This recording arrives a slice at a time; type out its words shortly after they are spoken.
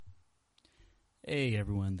Hey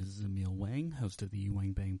everyone, this is Emil Wang, host of the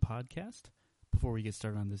Wang Bang podcast. Before we get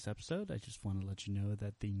started on this episode, I just want to let you know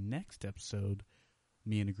that the next episode,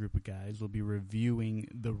 me and a group of guys will be reviewing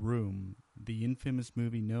The Room, the infamous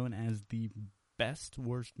movie known as the best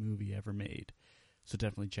worst movie ever made. So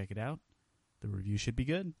definitely check it out. The review should be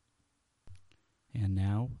good. And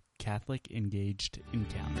now, Catholic Engaged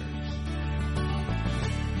Encounters.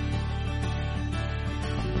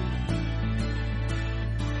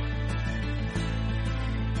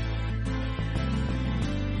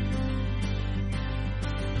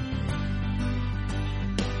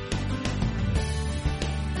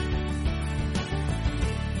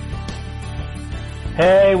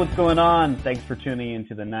 Hey, what's going on? Thanks for tuning in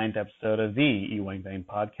to the 9th episode of the Wang Bang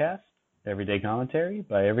podcast, everyday commentary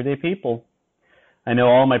by everyday people. I know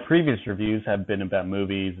all my previous reviews have been about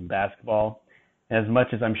movies and basketball. As much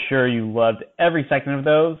as I'm sure you loved every second of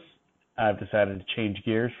those, I've decided to change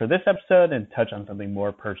gears for this episode and touch on something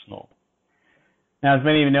more personal. Now, as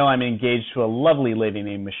many of you know, I'm engaged to a lovely lady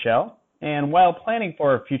named Michelle, and while planning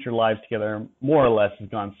for our future lives together more or less has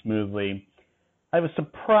gone smoothly, I was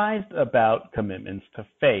surprised about commitments to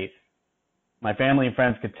faith. My family and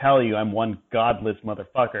friends could tell you I'm one godless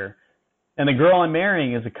motherfucker, and the girl I'm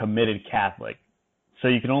marrying is a committed Catholic. So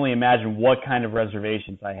you can only imagine what kind of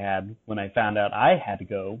reservations I had when I found out I had to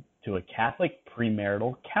go to a Catholic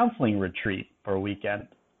pre-marital counseling retreat for a weekend.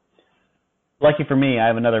 Lucky for me, I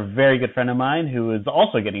have another very good friend of mine who is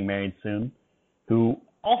also getting married soon, who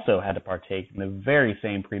also had to partake in the very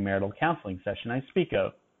same premarital counseling session I speak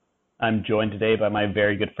of. I'm joined today by my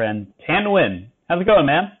very good friend, Nguyen. How's it going,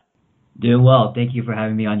 man? Doing well. Thank you for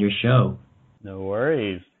having me on your show. No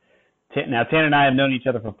worries. Now, Tan and I have known each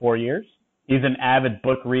other for 4 years. He's an avid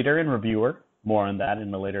book reader and reviewer. More on that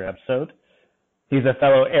in a later episode. He's a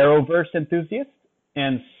fellow Arrowverse enthusiast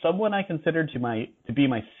and someone I consider to be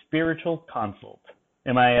my spiritual consult.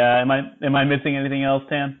 Am I missing anything else,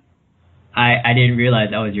 Tan? I didn't realize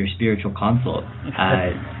I was your spiritual consult.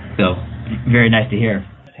 So very nice to hear.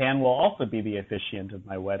 Tan will also be the officiant of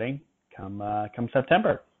my wedding come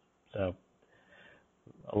September. So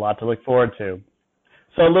a lot to look forward to.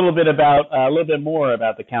 So a little bit more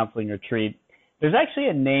about the counseling retreat. There's actually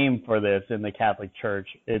a name for this in the Catholic Church.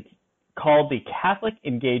 It's called the Catholic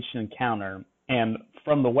Engaged Encounter, and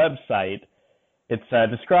from the website, it's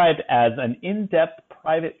described as an in-depth,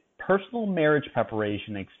 private, personal marriage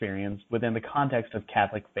preparation experience within the context of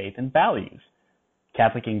Catholic faith and values.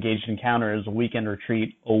 Catholic Engaged Encounter is a weekend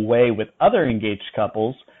retreat away with other engaged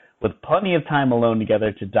couples with plenty of time alone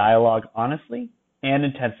together to dialogue honestly and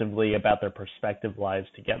intensively about their prospective lives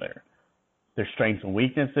together, their strengths and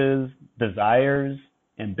weaknesses, desires,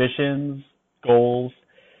 ambitions, goals,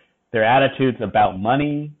 their attitudes about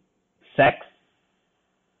money, sex,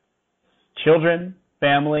 children,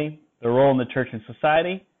 family, their role in the church and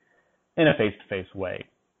society in a face-to-face way.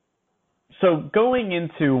 So going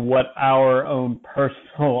into what our own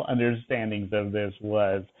personal understandings of this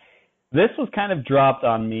was kind of dropped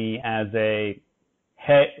on me as a,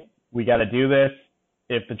 hey, we got to do this.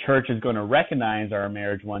 If the church is going to recognize our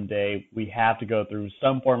marriage one day, we have to go through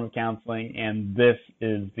some form of counseling, and this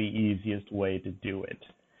is the easiest way to do it.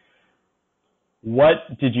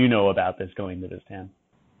 What did you know about this going to this, Tan?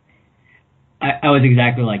 I was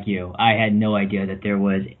exactly like you. I had no idea that there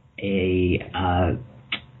was a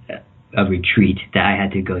retreat that I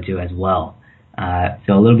had to go to as well.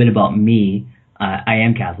 So a little bit about me. I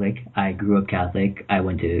am Catholic. I grew up Catholic. I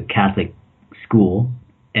went to Catholic school,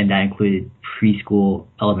 and that included preschool,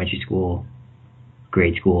 elementary school,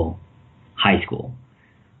 grade school, high school.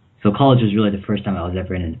 So college was really the first time I was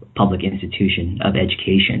ever in a public institution of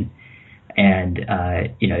education. And,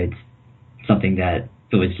 it's something that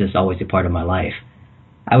it was just always a part of my life.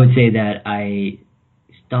 I would say that I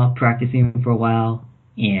stopped practicing for a while,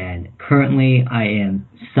 and currently I am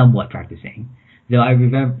somewhat practicing. Though I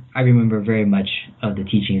remember very much of the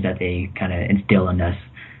teachings that they kind of instill in us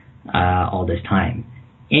all this time.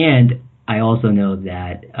 And I also know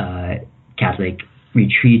that Catholic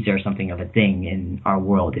retreats are something of a thing in our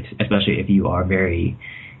world, especially if you are very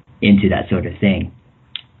into that sort of thing.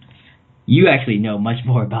 You actually know much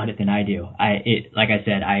more about it than I do. Like I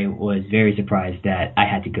said, I was very surprised that I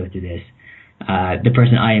had to go through this. The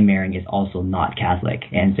person I am marrying is also not Catholic,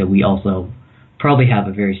 and so we also probably have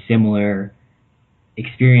a very similar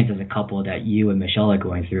experience as a couple that you and Michelle are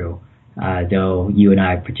going through, though you and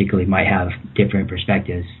I particularly might have different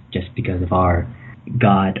perspectives just because of our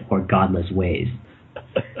God or godless ways.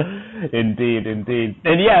 Indeed. And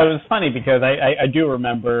yeah, it was funny because I do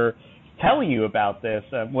remember telling you about this.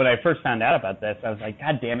 When I first found out about this, I was like,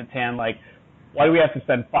 God damn it, Tan, like, why do we have to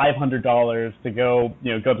spend $500 to go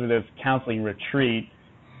through this counseling retreat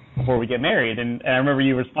before we get married? And I remember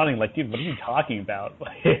you responding like, dude, what are you talking about?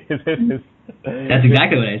 That's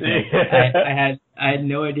exactly what I said. I had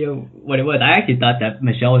no idea what it was. I actually thought that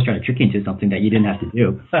Michelle was trying to trick you into something that you didn't have to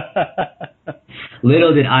do.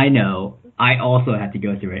 Little did I know, I also had to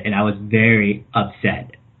go through it, and I was very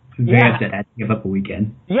upset. Upset I had to give up a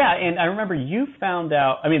weekend. Yeah, and I remember you found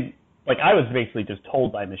out, I mean, like I was basically just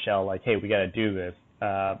told by Michelle, like, hey, we got to do this.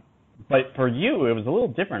 But for you, it was a little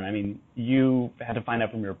different. I mean, you had to find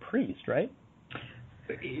out from your priest, right?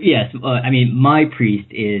 Yes. I mean, my priest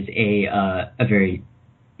is a very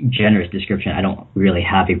generous description. I don't really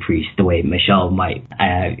have a priest the way Michelle might.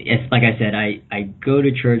 It's like I said, I go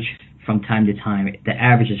to church from time to time. The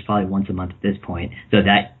average is probably once a month at this point, so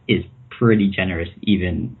that is pretty generous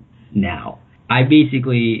even now. I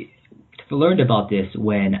basically learned about this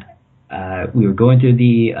when we were going through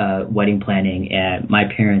the wedding planning, and my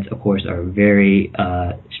parents, of course, are very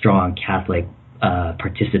strong Catholic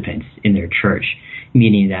participants in their church,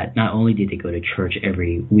 meaning that not only did they go to church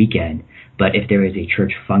every weekend, but if there is a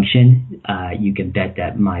church function, you can bet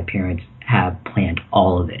that my parents have planned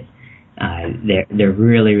all of it. They're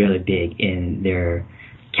really, really big in their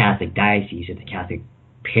Catholic diocese or the Catholic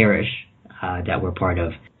parish that we're part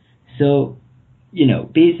of. So,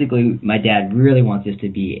 basically my dad really wants this to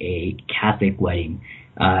be a Catholic wedding,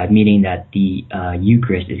 meaning that the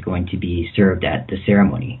Eucharist is going to be served at the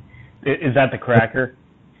ceremony. Is that the cracker?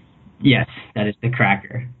 Yes, that is the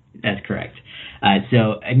cracker. That's correct.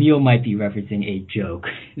 So Emil might be referencing a joke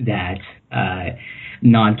that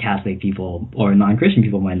non-Catholic people or non-Christian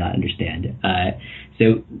people might not understand.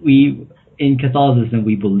 So in Catholicism,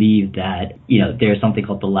 we believe that, there's something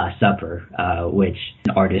called the Last Supper, which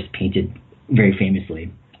an artist painted very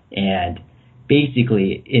famously. And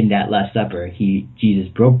basically, in that Last Supper, Jesus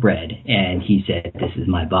broke bread and he said, "This is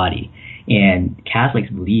my body." And Catholics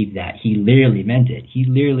believe that he literally meant it. He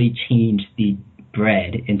literally changed the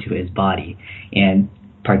bread into his body. And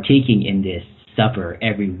partaking in this supper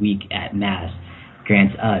every week at Mass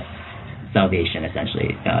grants us salvation,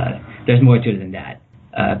 essentially. There's more to it than that.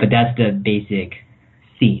 But that's the basic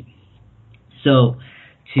theme. So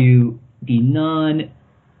to the non-Catholic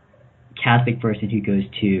person who goes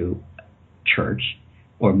to church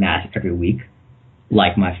or Mass every week,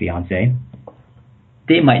 like my fiance,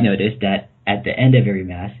 they might notice that at the end of every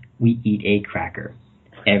Mass, we eat a cracker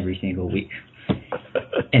every single week.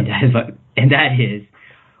 And that is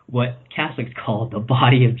what Catholics call the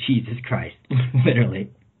body of Jesus Christ, literally.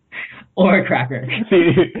 Or a cracker.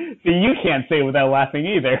 See, you can't say it without laughing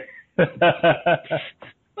either.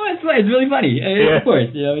 Well, it's really funny. Yeah. Of course,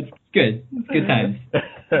 it's good. It's good times.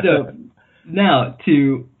 So now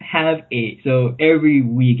to have so every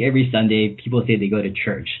week, every Sunday, people say they go to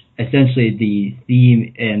church. Essentially, the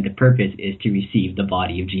theme and the purpose is to receive the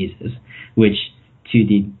body of Jesus, which to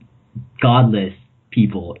the godless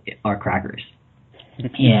people are crackers.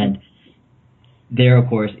 And there, of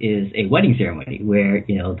course, is a wedding ceremony where,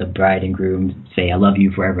 the bride and groom say, "I love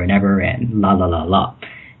you forever and ever," and la, la, la, la.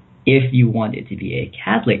 If you want it to be a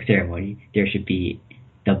Catholic ceremony, there should be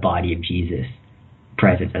the body of Jesus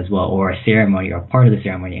present as well, or a ceremony or part of the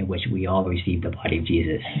ceremony in which we all receive the body of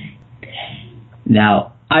Jesus.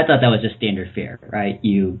 Now, I thought that was just standard fare, right?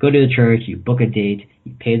 You go to the church, you book a date,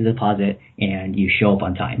 you pay the deposit, and you show up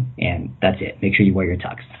on time, and that's it. Make sure you wear your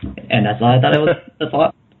tux. And that's all I thought it was. That's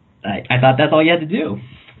all. I thought that's all you had to do.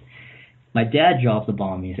 My dad drops the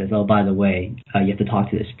bomb on me and says, "Oh, by the way, you have to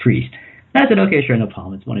talk to this priest." And I said, "Okay, sure, no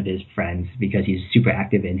problem. It's one of his friends because he's super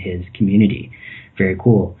active in his community. Very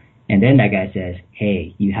cool." And then that guy says,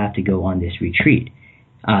 "Hey, you have to go on this retreat."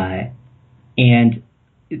 And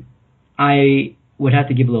I would have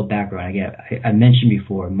to give a little background. I mentioned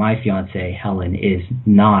before, my fiance, Helen, is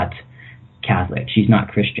not Catholic. She's not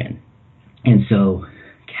Christian. And so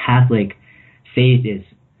Catholic faith is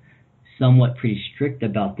somewhat pretty strict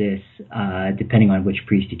about this, depending on which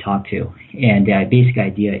priest you talk to. And the basic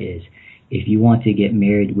idea is, if you want to get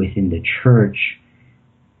married within the church,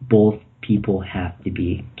 both people have to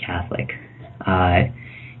be Catholic.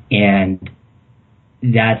 And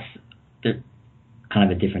that's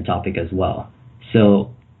kind of a different topic as well.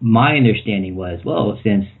 So my understanding was, well,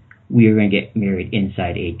 since we are going to get married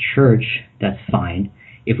inside a church, that's fine.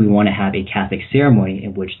 If we want to have a Catholic ceremony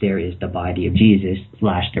in which there is the body of Jesus /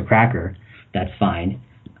 the cracker, that's fine.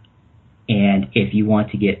 And if you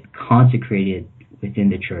want to get consecrated within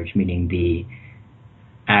the church, meaning the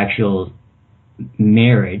actual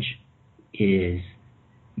marriage is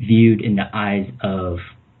viewed in the eyes of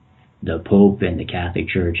the Pope and the Catholic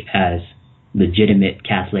Church as legitimate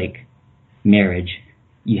Catholic marriage,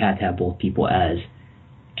 you have to have both people as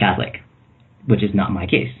Catholic, which is not my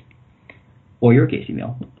case, or your case,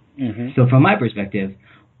 Emil. Mm-hmm. So from my perspective,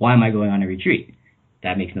 why am I going on a retreat?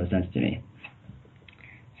 That makes no sense to me.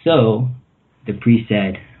 So the priest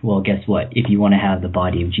said, well, guess what? If you want to have the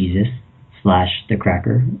body of Jesus / the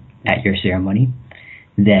cracker at your ceremony,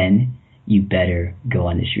 then you better go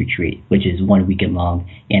on this retreat, which is 1 weekend long,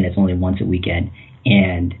 and it's only once a weekend,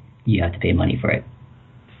 and you have to pay money for it.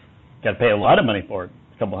 Got to pay a lot of money for it.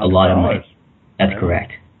 A lot of money. That's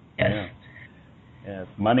correct. Yes. Yeah. Yes,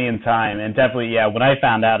 money and time, and definitely, yeah. When I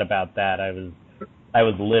found out about that, I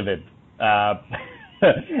was livid.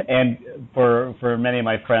 And for many of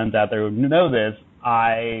my friends out there who know this,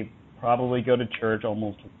 I probably go to church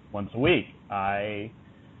almost once a week. I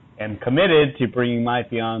am committed to bringing my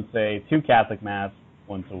fiance to Catholic Mass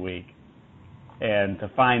once a week, and to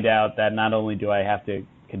find out that not only do I have to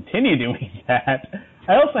continue doing that,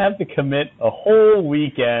 I also have to commit a whole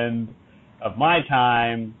weekend of my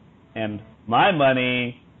time and my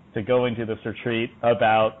money to going to this retreat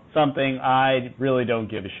about something I really don't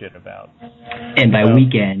give a shit about. And by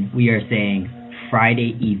weekend, we are saying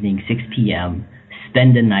Friday evening, 6 p.m.,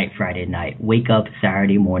 spend the night Friday night, wake up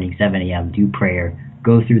Saturday morning, 7 a.m., do prayer,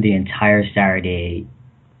 go through the entire Saturday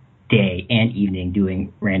day and evening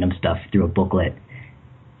doing random stuff through a booklet,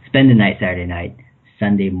 spend the night Saturday night,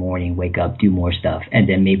 Sunday morning, wake up, do more stuff, and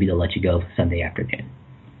then maybe they'll let you go Sunday afternoon.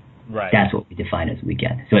 Right. That's what we define as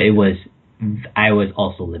weekend. So I was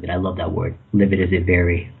also livid. I love that word. Livid is a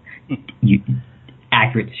very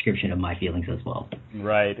accurate description of my feelings as well.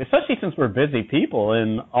 Right. Especially since we're busy people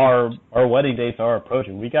and our wedding dates are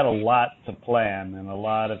approaching. We got a lot to plan and a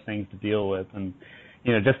lot of things to deal with, and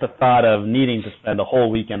just the thought of needing to spend a whole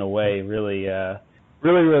weekend away really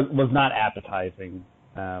was not appetizing.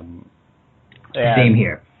 Same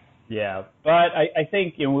here. Yeah, but I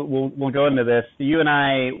think we'll go into this. You and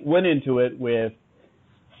I went into it with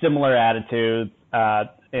similar attitudes,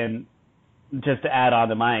 and just to add on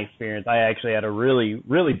to my experience, I actually had a really,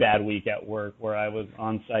 really bad week at work where I was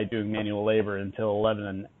on site doing manual labor until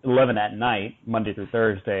 11 at night, Monday through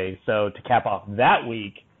Thursday. So to cap off that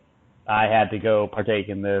week, I had to go partake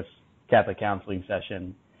in this Catholic counseling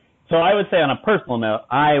session. So I would say on a personal note,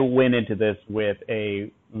 I went into this with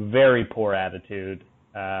a very poor attitude.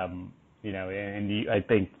 And I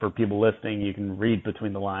think for people listening, you can read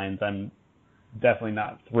between the lines. I'm definitely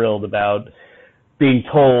not thrilled about being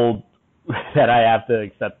told that I have to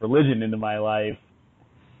accept religion into my life.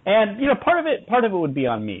 And, part of it would be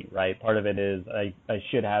on me, right? Part of it is I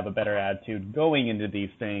should have a better attitude going into these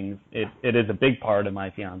things. It is a big part of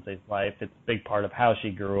my fiance's life. It's a big part of how she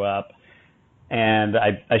grew up. And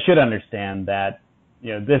I should understand that,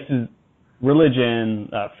 this is religion,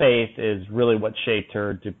 faith is really what shaped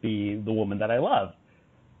her to be the woman that I love.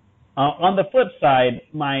 On the flip side,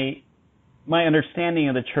 my understanding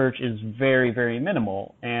of the church is very, very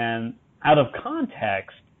minimal. And out of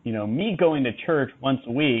context, me going to church once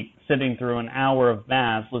a week, sitting through an hour of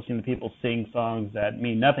Mass, listening to people sing songs that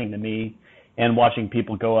mean nothing to me, and watching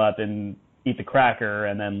people go up and eat the cracker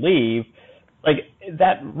and then leave,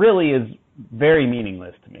 that really is very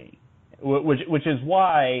meaningless to me, which is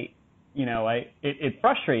why, it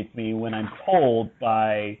frustrates me when I'm told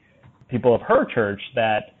by people of her church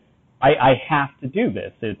that I have to do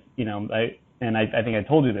this. It's, I think I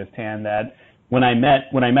told you this, Tan, that when I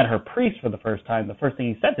met her priest for the first time, the first thing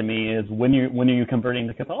he said to me is, when are you converting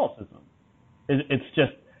to Catholicism? It's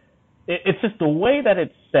just the way that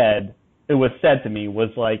it was said to me was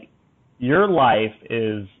like, your life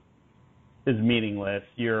is meaningless.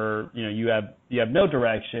 You have no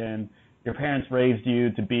direction. Your parents raised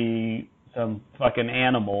you to be some fucking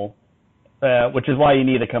animal, which is why you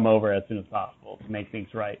need to come over as soon as possible to make things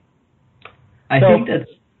right. I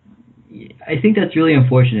think that's really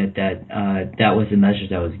unfortunate that that was the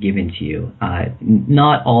message that was given to you.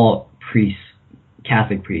 Not all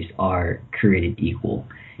Catholic priests are created equal,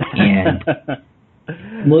 and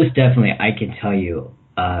most definitely I can tell you,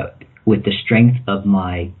 with the strength of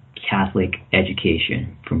my Catholic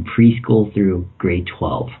education from preschool through grade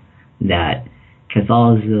 12, that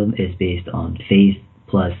Catholicism is based on faith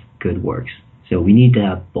plus good works. So we need to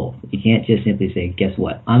have both. You can't just simply say, guess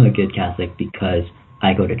what, I'm a good Catholic because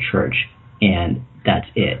I go to church, and that's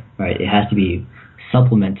it, right? It has to be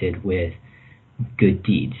supplemented with good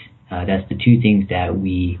deeds. That's the two things that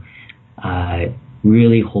we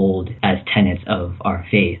really hold as tenets of our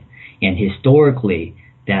faith. And historically,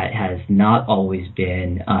 that has not always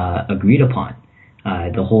been agreed upon.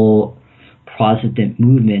 The whole Protestant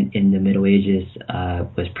movement in the Middle Ages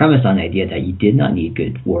was premised on the idea that you did not need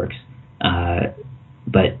good works,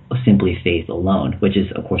 but simply faith alone, which is,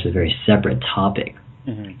 of course, a very separate topic.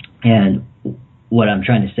 Mm-hmm. And what I'm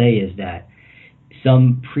trying to say is that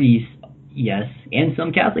some priests, yes, and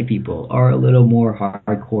some Catholic people are a little more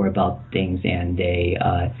hardcore about things, and they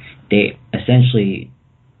essentially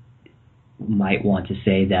might want to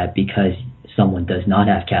say that because someone does not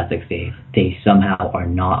have Catholic faith, they somehow are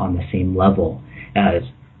not on the same level as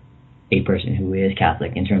a person who is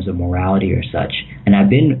Catholic in terms of morality or such. And I've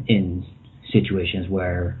been in situations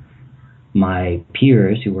where my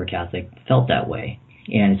peers who were Catholic felt that way,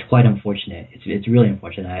 and it's quite unfortunate. It's really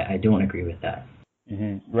unfortunate. I don't agree with that.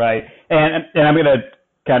 Mm-hmm. Right, and I'm going to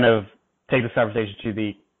kind of take this conversation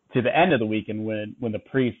to the end of the weekend when the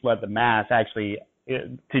priest led the mass. Actually,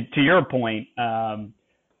 to your point,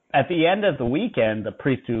 at the end of the weekend, the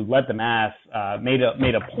priest who led the mass made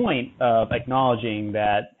a point of acknowledging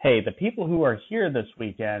that, hey, the people who are here this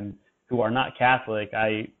weekend who are not Catholic,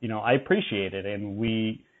 I appreciate it, and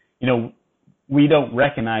we don't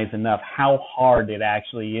recognize enough how hard it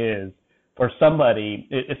actually is for somebody,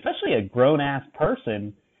 especially a grown-ass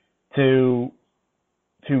person, to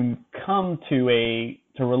come to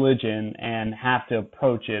religion and have to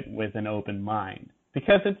approach it with an open mind,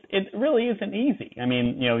 because it really isn't easy. I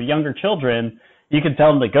mean, younger children, you can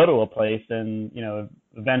tell them to go to a place, and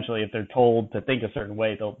eventually, if they're told to think a certain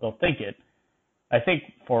way, they'll think it. I think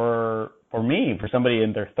for me, for somebody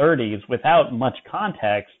in their 30s, without much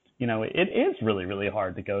context, it is really, really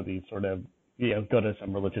hard to go these sort of, go to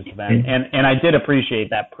some religious event. And I did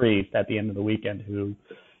appreciate that priest at the end of the weekend who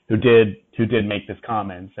did make this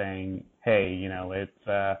comment saying, hey,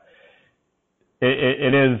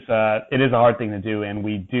 it is a hard thing to do, and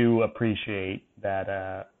we do appreciate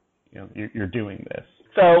that you're doing this.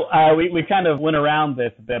 So we kind of went around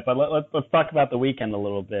this a bit, but let's talk about the weekend a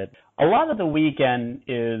little bit. A lot of the weekend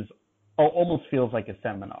almost feels like a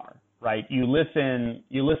seminar, right? You listen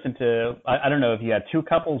to, I don't know if you had two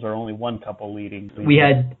couples or only one couple leading. We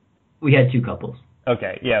had two couples.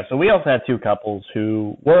 Okay, yeah. So we also had two couples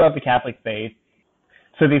who were of the Catholic faith.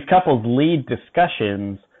 So these couples lead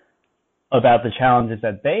discussions about the challenges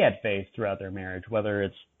that they had faced throughout their marriage, whether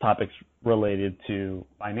it's topics related to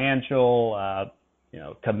financial,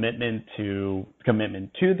 commitment to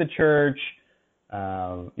the church,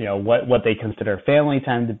 what they consider family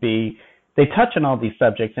time to be. They touch on all these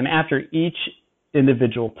subjects, and after each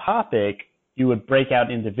individual topic, you would break out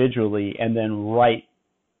individually and then write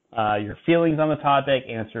your feelings on the topic,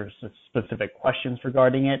 answer specific questions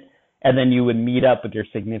regarding it, and then you would meet up with your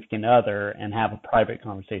significant other and have a private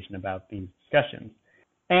conversation about these discussions.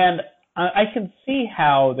 And I can see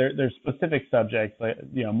how there's specific subjects, like,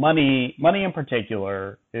 money in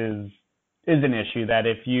particular is an issue that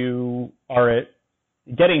if you are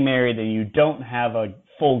getting married and you don't have a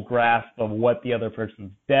full grasp of what the other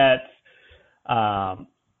person's debts,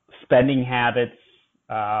 spending habits,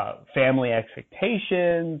 family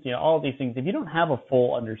expectations, all these things, if you don't have a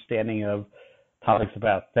full understanding of topics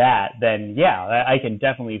about that, then yeah, I can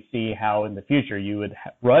definitely see how in the future you would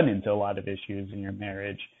run into a lot of issues in your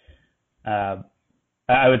marriage.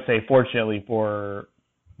 I would say, fortunately for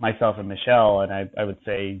myself and Michelle, and I would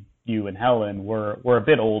say you and Helen, we're a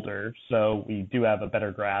bit older, so we do have a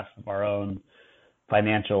better grasp of our own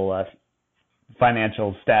financial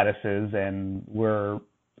statuses, and we're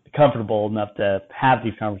comfortable enough to have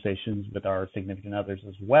these conversations with our significant others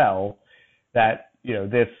as well, that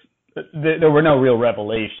there were no real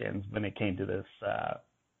revelations when it came to this,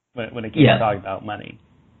 when it came to talking about money.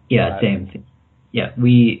 Yeah, same. Yeah,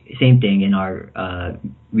 same thing in our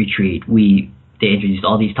retreat. They introduced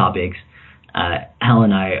all these topics.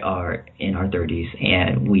 Helen and I are in our 30s,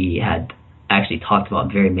 and we had actually talked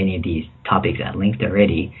about very many of these topics at length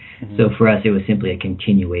already. Mm-hmm. So for us, it was simply a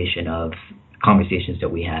continuation of conversations that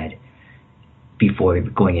we had before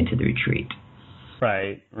going into the retreat.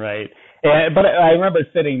 Right. But I remember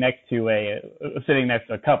sitting next to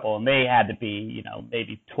a couple, and they had to be,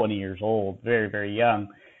 maybe 20 years old, very, very young.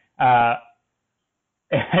 And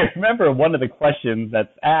I remember one of the questions that's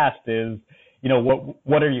asked is,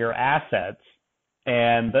 what are your assets?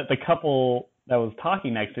 And the couple that was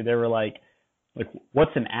talking next to, they were like,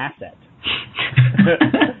 what's an asset?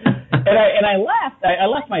 and I laughed. I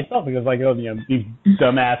laughed myself because these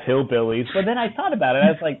dumbass hillbillies. But then I thought about it.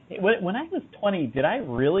 I was like, when I was 20, did I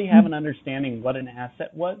really have an understanding what an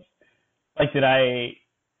asset was? Did I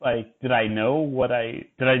know what I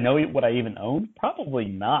even owned? Probably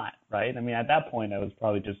not, right? I mean, at that point, I was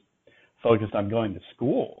probably just focused on going to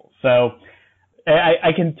school. So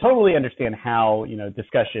I can totally understand how,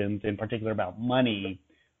 discussions in particular about money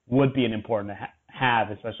would be an important to have,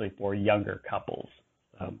 especially for younger couples.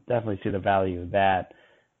 Definitely see the value of that.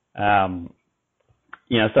 Some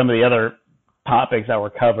of the other topics that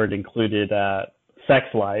were covered included sex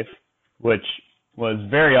life, which was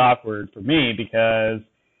very awkward for me because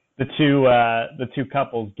the two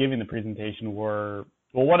couples giving the presentation were,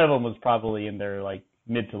 well, one of them was probably in their like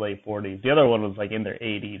mid to late 40s. The other one was like in their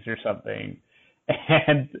 80s or something.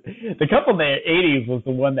 And the couple in their 80s was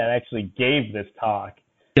the one that actually gave this talk.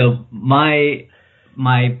 So my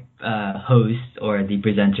hosts or the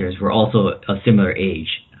presenters were also a similar age.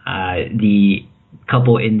 The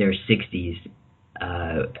couple in their 60s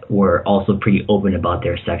were also pretty open about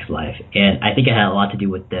their sex life, and I think it had a lot to do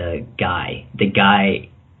with the guy. The guy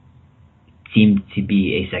seemed to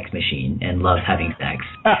be a sex machine and loved having sex,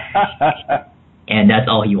 and that's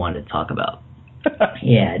all he wanted to talk about.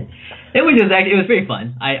 Yeah, it was very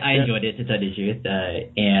fun. I enjoyed it, to tell you the truth,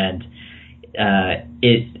 and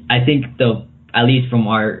I think though, at least from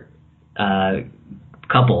our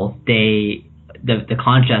couple, the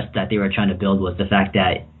contrast that they were trying to build was the fact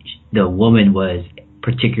that the woman was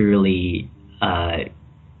particularly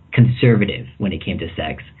conservative when it came to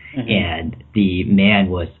sex, and the man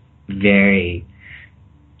was very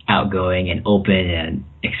outgoing and open and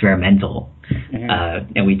experimental,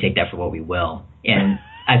 and we take that for what we will. And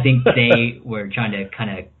I think they were trying to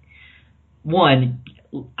kind of, one,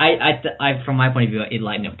 I from my point of view, it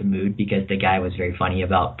lightened up the mood because the guy was very funny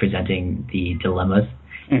about presenting the dilemmas,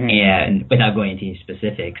 and without going into any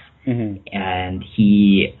specifics. And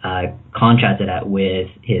he contrasted that with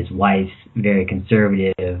his wife's very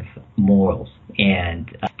conservative morals and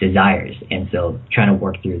desires. And so trying to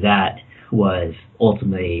work through that was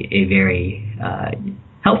ultimately a very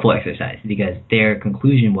helpful exercise, because their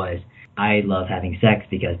conclusion was, I love having sex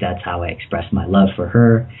because that's how I express my love for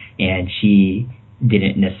her, and she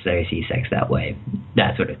didn't necessarily see sex that way,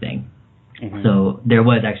 that sort of thing. So there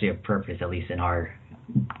was actually a purpose, at least in our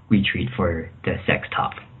retreat, for the sex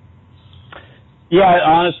talk. Yeah,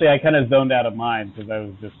 honestly, I kind of zoned out of mine because I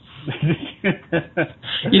was just...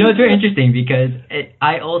 It's very interesting because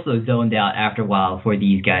I also zoned out after a while for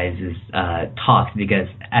these guys' talks, because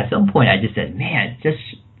at some point I just said, man, just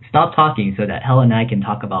stop talking so that Helen and I can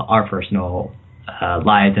talk about our personal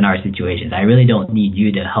lives and our situations. I really don't need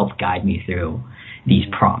you to help guide me through these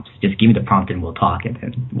prompts. Just give me the prompt and we'll talk, and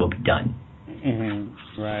then we'll be done.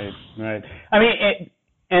 Right. I mean,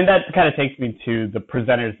 and that kind of takes me to the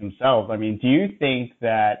presenters themselves. I mean, do you think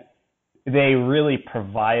that they really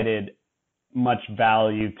provided much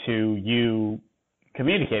value to you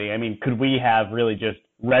communicating? I mean, could we have really just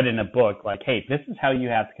read in a book like, hey, this is how you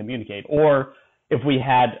have to communicate? Or if we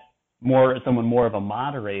had someone more of a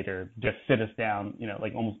moderator just sit us down,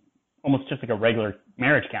 like almost just like a regular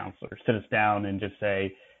marriage counselor, sit us down and just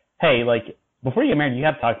say, hey, like, before you get married, you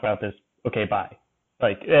have to talk about this. Okay, bye.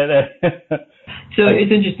 Like, so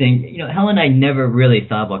it's interesting. Helen and I never really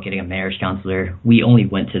thought about getting a marriage counselor. We only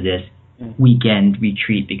went to this weekend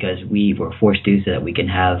retreat because we were forced to, so that we can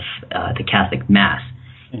have the Catholic Mass.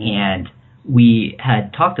 And we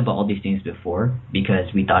had talked about all these things before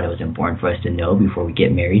because we thought it was important for us to know before we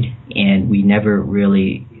get married. And we never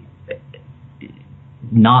really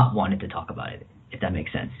not wanted to talk about it, if that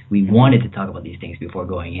makes sense. We wanted to talk about these things before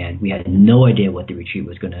going in. We had no idea what the retreat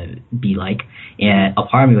was going to be like. And a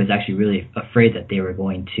part of me was actually really afraid that they were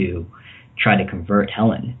going to try to convert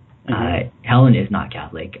Helen. Helen is not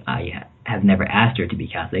Catholic. I have never asked her to be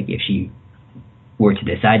Catholic. If she were to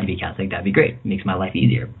decide to be Catholic, that'd be great. It makes my life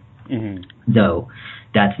easier. Though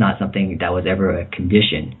that's not something that was ever a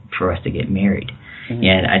condition for us to get married.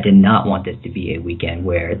 And I did not want this to be a weekend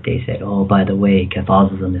where they said, oh, by the way,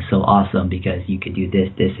 Catholicism is so awesome because you could do this,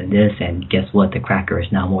 this, and this, and guess what? The cracker is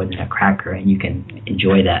now more than a cracker, and you can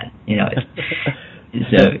enjoy that.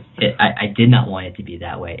 I did not want it to be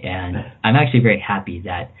that way. And I'm actually very happy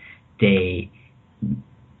that they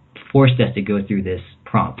forced us to go through this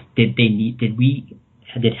prompt. Did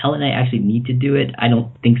Helen and I actually need to do it? I don't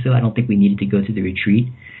think so. I don't think we needed to go through the retreat.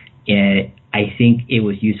 And I think it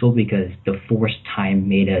was useful because the forced time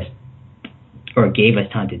gave us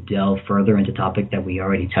time to delve further into topic that we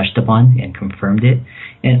already touched upon and confirmed it.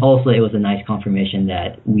 And also it was a nice confirmation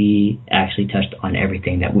that we actually touched on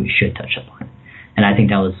everything that we should touch upon. And I think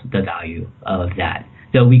that was the value of that.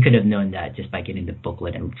 So we could have known that just by getting the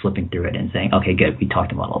booklet and flipping through it and saying, okay, good, we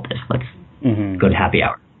talked about all this. Let's go to happy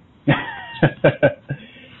hour.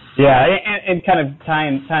 Yeah, and kind of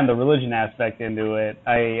tying the religion aspect into it,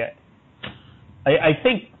 I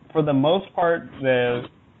think for the most part the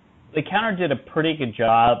counter did a pretty good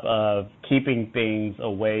job of keeping things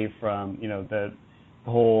away from the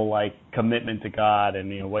whole like commitment to God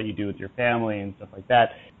and what you do with your family and stuff like that.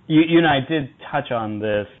 You and I did touch on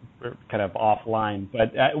this kind of offline,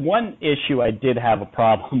 but one issue I did have a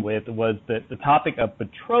problem with was the topic of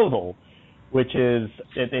betrothal. which is,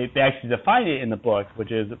 they actually define it in the book,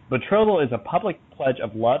 which is, betrothal is a public pledge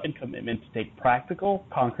of love and commitment to take practical,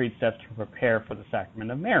 concrete steps to prepare for the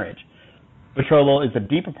sacrament of marriage. Betrothal is a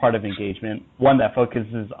deeper part of engagement, one that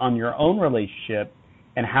focuses on your own relationship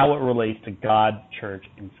and how it relates to God, church,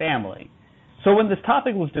 and family. So when this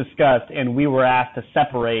topic was discussed and we were asked to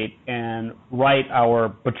separate and write our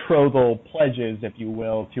betrothal pledges, if you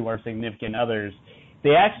will, to our significant others,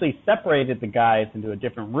 they actually separated the guys into a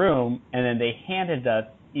different room, and then they handed us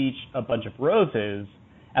each a bunch of roses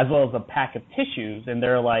as well as a pack of tissues, and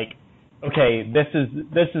they're like, okay, this is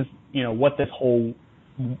what this whole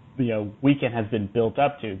weekend has been built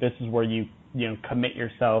up to. This is where you commit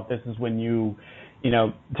yourself. This is when you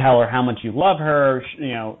tell her how much you love her,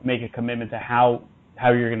 make a commitment to how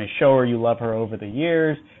you're going to show her you love her over the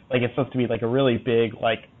years. Like, it's supposed to be like a really big,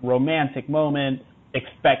 like, romantic moment.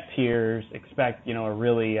 Expect tears, expect, a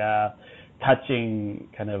really touching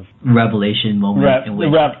kind of revelation moment.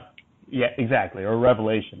 Yeah, exactly, or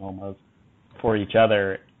revelation almost for each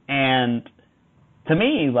other. And to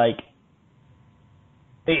me, like,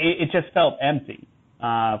 it just felt empty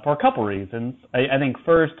for a couple reasons. I think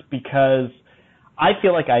first because I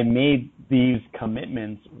feel like I made these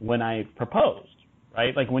commitments when I proposed,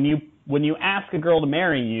 right? Like, when you ask a girl to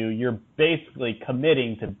marry you, you're basically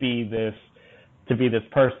committing to be this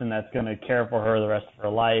person that's going to care for her the rest of her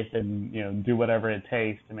life and do whatever it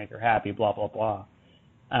takes to make her happy, blah blah blah.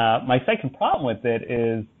 My second problem with it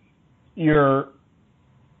is you're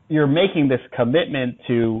making this commitment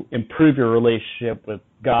to improve your relationship with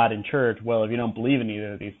God and church. Well, if you don't believe in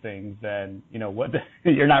either of these things, then what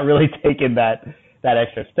you're not really taking that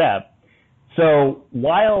extra step. So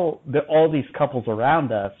while all these couples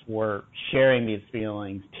around us were sharing these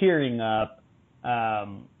feelings, tearing up,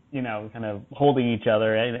 kind of holding each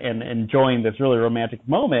other and enjoying this really romantic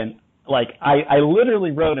moment, like, I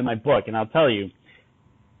literally wrote in my book, and I'll tell you,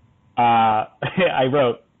 I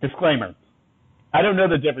wrote, disclaimer, I don't know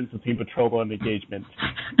the difference between betrothal and engagement.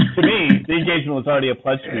 To me, the engagement was already a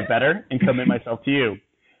pledge to be better and commit myself to you.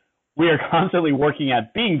 We are constantly working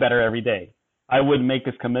at being better every day. I wouldn't make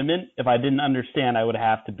this commitment if I didn't understand I would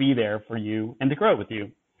have to be there for you and to grow with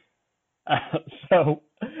you. So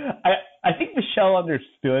I think Michelle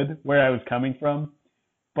understood where I was coming from,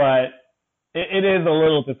 but it is a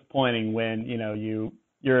little disappointing when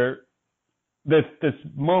you're this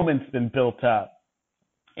moment's been built up,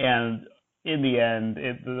 and in the end,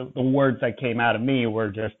 the words that came out of me were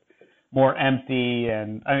just more empty.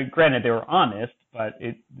 And granted, they were honest, but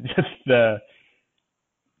it just the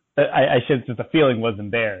feeling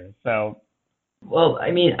wasn't there. So, well,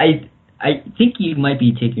 I mean, I think you might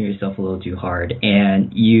be taking yourself a little too hard,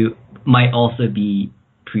 and you might also be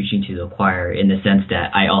preaching to the choir in the sense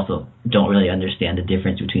that I also don't really understand the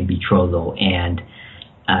difference between betrothal and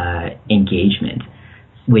engagement.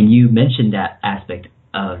 When you mentioned that aspect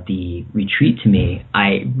of the retreat to me,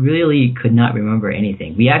 I really could not remember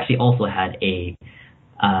anything. We actually also had a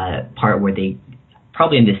part where they,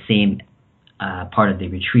 probably in the same part of the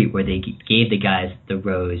retreat, where they gave the guys the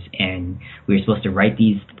rose, and we were supposed to write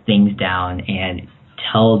these things down and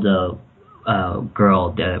tell the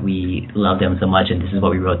girl that we love them so much, and this is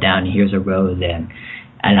what we wrote down, and here's a rose, and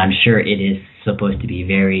I'm sure it is supposed to be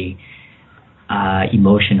very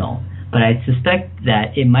emotional. But I suspect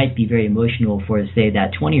that it might be very emotional for, say,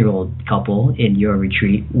 that 20-year-old couple in your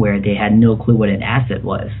retreat where they had no clue what an asset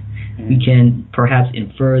was. Mm-hmm. We can perhaps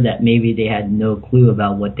infer that maybe they had no clue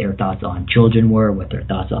about what their thoughts on children were, what their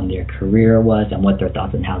thoughts on their career was, and what their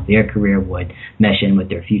thoughts on how their career would mesh in with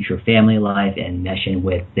their future family life and mesh in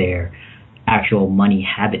with their actual money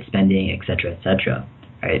habit spending, et cetera, et cetera.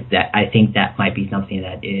 Right? That, I think that might be something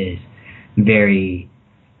that is very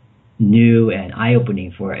new and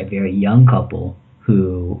eye-opening for a very young couple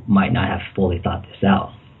who might not have fully thought this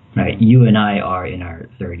out. Right? You and I are in our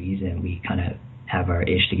 30s, and we kind of have our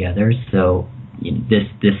ish together, so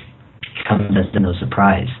this comes as no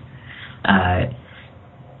surprise.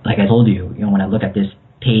 Like I told you, when I look at this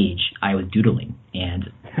page, I was doodling, and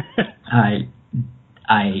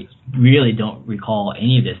I really don't recall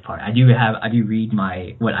any of this part. I do read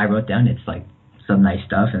what I wrote down. It's like some nice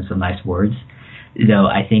stuff and some nice words, though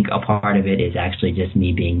I think a part of it is actually just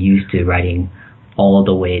me being used to writing all of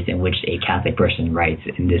the ways in which a Catholic person writes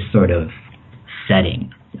in this sort of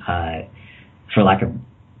setting. For lack of a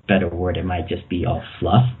better word, it might just be all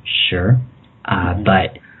fluff, sure.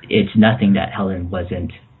 But it's nothing that Helen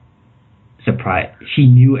wasn't surprised. She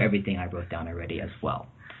knew everything I wrote down already as well.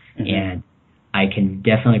 Mm-hmm. And I can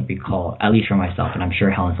definitely recall, at least for myself, and I'm sure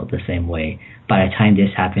Helen felt the same way. By the time this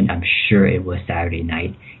happened, I'm sure it was Saturday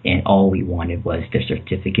night, and all we wanted was the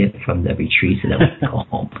certificate from the retreat so that we could go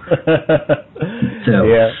home. So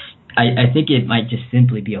yeah. I think it might just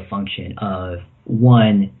simply be a function of,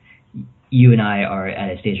 one, you and I are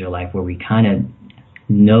at a stage of life where we kind of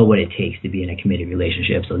know what it takes to be in a committed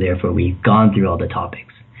relationship, so therefore we've gone through all the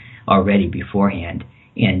topics already beforehand,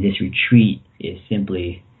 and this retreat is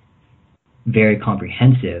simply very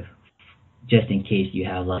comprehensive, just in case you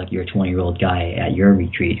have like your 20-year-old guy at your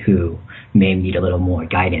retreat who may need a little more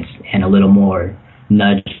guidance and a little more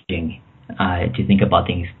nudging to think about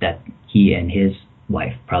things that he and his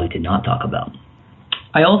wife probably did not talk about.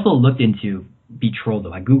 I also looked into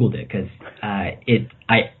betrothal. I Googled it because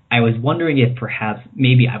I was wondering if perhaps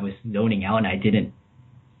maybe I was zoning out and I didn't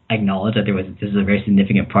acknowledge that this is a very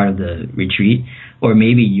significant part of the retreat, or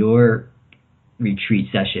maybe your retreat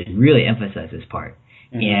session really emphasized this part.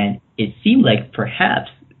 Mm-hmm. And it seemed like perhaps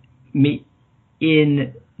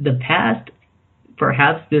in the past,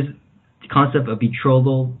 perhaps this concept of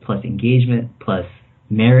betrothal plus engagement plus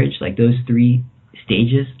marriage, like those three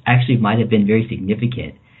stages, actually might have been very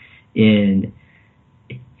significant in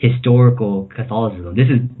historical Catholicism. This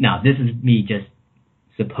is me just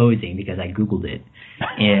supposing because I Googled it,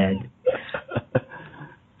 and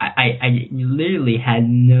I literally had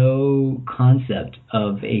no concept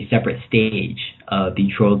of a separate stage of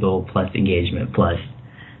betrothal plus engagement plus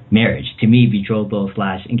marriage. To me, betrothal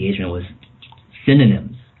 / engagement was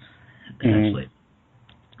synonyms, essentially.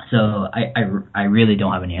 Mm-hmm. So I really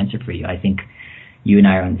don't have an answer for you. I think you and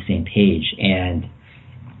I are on the same page, and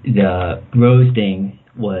the rose thing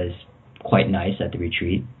was quite nice at the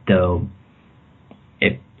retreat, though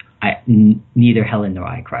neither Helen nor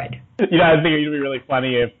I cried. I was thinking it'd be really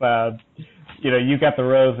funny if you got the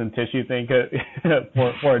rose and tissue thing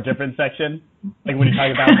for a different section, like when you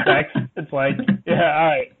talk about sex. It's like, yeah, all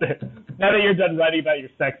right. Now that you're done writing about your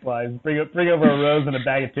sex lives, bring over a rose and a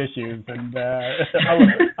bag of tissues, and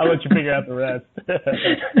I'll let you figure out the rest.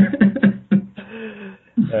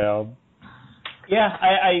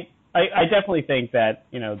 I definitely think that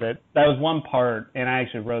that was one part, and I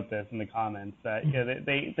actually wrote this in the comments, that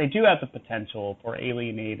they do have the potential for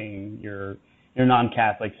alienating your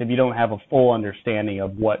non-Catholics if you don't have a full understanding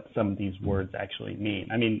of what some of these words actually mean.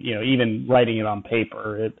 I mean, even writing it on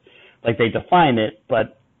paper, they define it,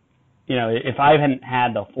 but if I hadn't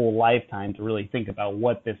had a full lifetime to really think about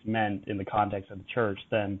what this meant in the context of the church,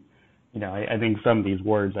 then I think some of these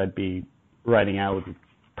words I'd be writing out would be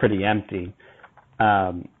pretty empty.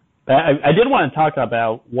 I did want to talk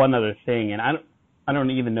about one other thing, and I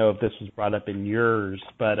don't even know if this was brought up in yours,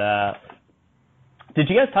 but did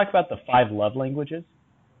you guys talk about the 5 love languages?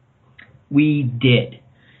 We did.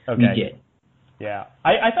 Okay. We did. Yeah.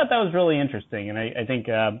 I thought that was really interesting, and I think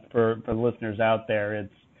for the listeners out there,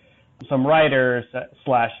 it's some writers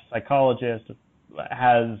 / psychologists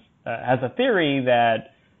has a theory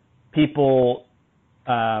that people,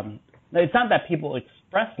 it's not that people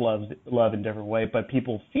express love in different ways, but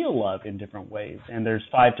people feel love in different ways. And there's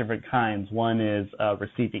 5 different kinds. One is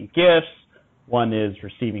receiving gifts. One is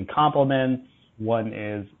receiving compliments. One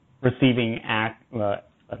is receiving I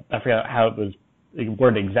forgot how it was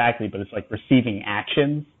worded exactly, but it's like receiving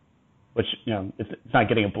actions, which it's not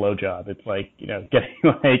getting a blowjob. It's like getting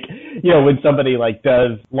when somebody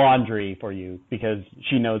does laundry for you because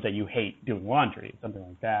she knows that you hate doing laundry, something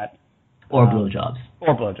like that. Or blowjobs.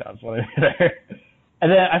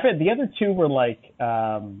 And then I forget, the other 2 were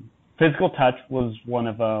physical touch was one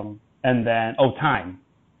of them, and then time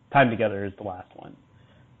together is the last one.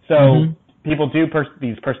 So people do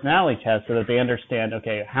these personality tests so that they understand,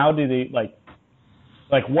 okay, how do they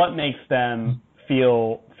what makes them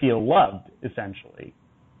feel loved, essentially.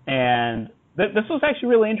 And this was actually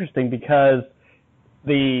really interesting because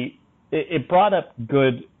it brought up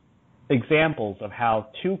good examples of how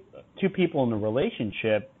two people in a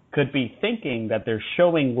relationship could be thinking that they're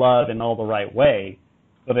showing love in all the right way,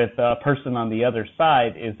 but if the person on the other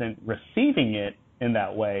side isn't receiving it in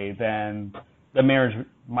that way, then the marriage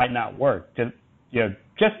might not work.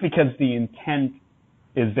 Just because the intent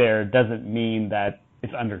is there doesn't mean that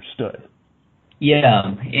it's understood. Yeah,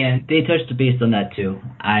 and they touched base on that too.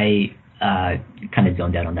 I kind of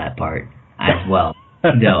zoned out on that part as well.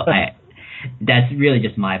 No, that's really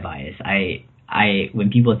just my bias. When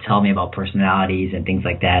people tell me about personalities and things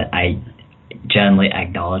like that, I generally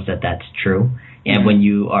acknowledge that that's true. And when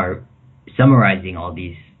you are summarizing all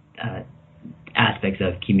these aspects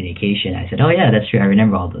of communication, I said, oh yeah, that's true. I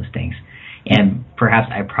remember all those things. And perhaps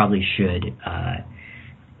I probably should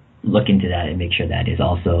look into that and make sure that is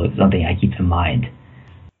also something I keep in mind.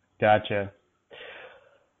 Gotcha.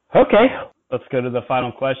 Okay, let's go to the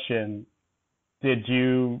final question. Did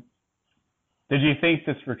you think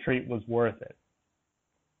this retreat was worth it?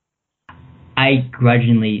 I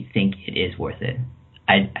grudgingly think it is worth it.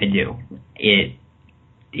 I do. It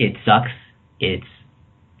sucks.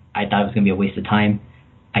 I thought it was going to be a waste of time.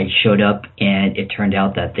 I showed up, and it turned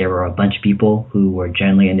out that there were a bunch of people who were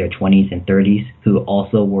generally in their 20s and 30s who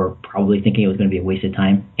also were probably thinking it was going to be a waste of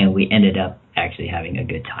time, and we ended up actually having a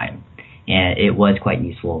good time. And it was quite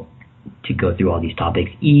useful to go through all these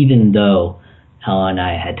topics, even though Helen and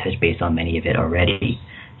I had touched base on many of it already.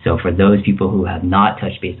 So for those people who have not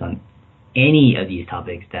touched base on any of these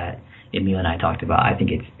topics that Emil and I talked about, I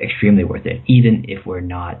think it's extremely worth it, even if we're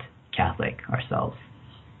not Catholic ourselves.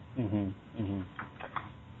 Mm-hmm. Mm-hmm.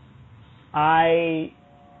 I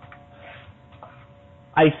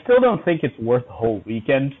still don't think it's worth the whole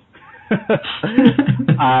weekend.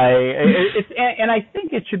 I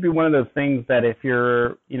think it should be one of those things that if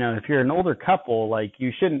you're an older couple, like,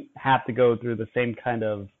 you shouldn't have to go through the same kind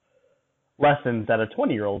of lessons that a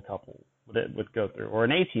 20-year-old couple would go through, or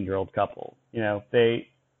an 18-year-old couple. There's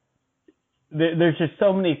just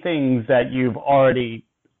so many things that you've already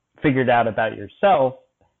figured out about yourself,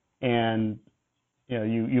 and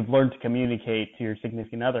you've learned to communicate to your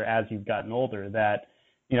significant other as you've gotten older, that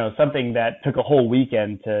something that took a whole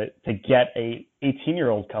weekend to get a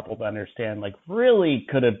 18-year-old couple to understand, like, really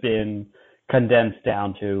could have been condensed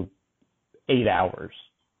down to 8 hours.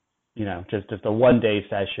 Just a one-day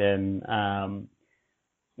session,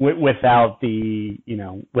 without the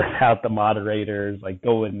moderators, like,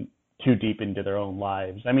 going too deep into their own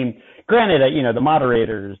lives. I mean, granted, the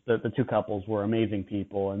moderators, the two couples, were amazing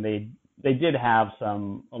people, and they did have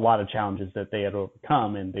a lot of challenges that they had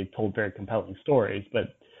overcome, and they told very compelling stories.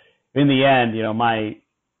 But in the end,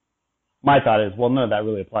 my thought is, well, none of that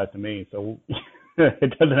really applies to me, so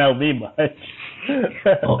it doesn't help me much.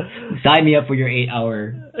 Well, sign me up for your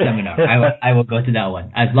 8-hour seminar. I will go to that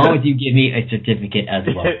one, as long as you give me a certificate as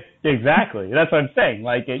well. Exactly. That's what I'm saying.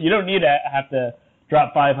 Like, you don't need to have to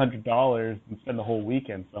drop $500 and spend the whole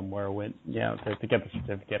weekend somewhere to get the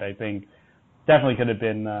certificate. I think definitely could have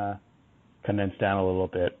been condensed down a little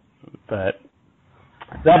bit. But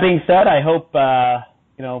that being said, I hope I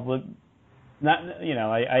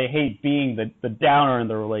hate being the downer in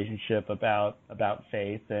the relationship about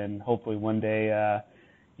faith, and hopefully one day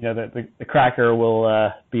the cracker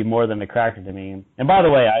will be more than a cracker to me. And by the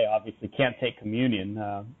way, I obviously can't take communion.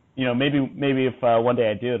 Maybe if one day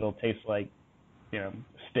I do, it'll taste like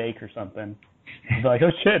steak or something. I'll be like,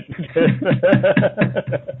 oh shit.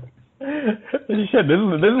 Shit, this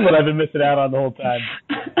is what I've been missing out on the whole time.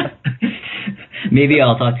 Maybe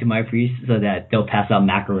I'll talk to my priest so that they'll pass out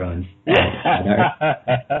macarons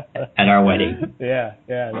at our wedding. Yeah.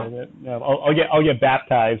 I'll get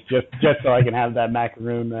baptized just so I can have that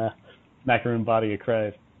macaroon body of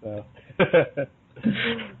Christ. So.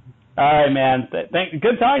 All right, man.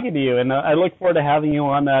 Good talking to you, and I look forward to having you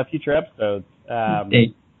on future episodes.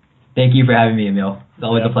 Thank you for having me, Emil. It's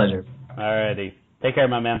always a pleasure. All righty. Take care,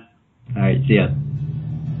 my man. All right. See ya.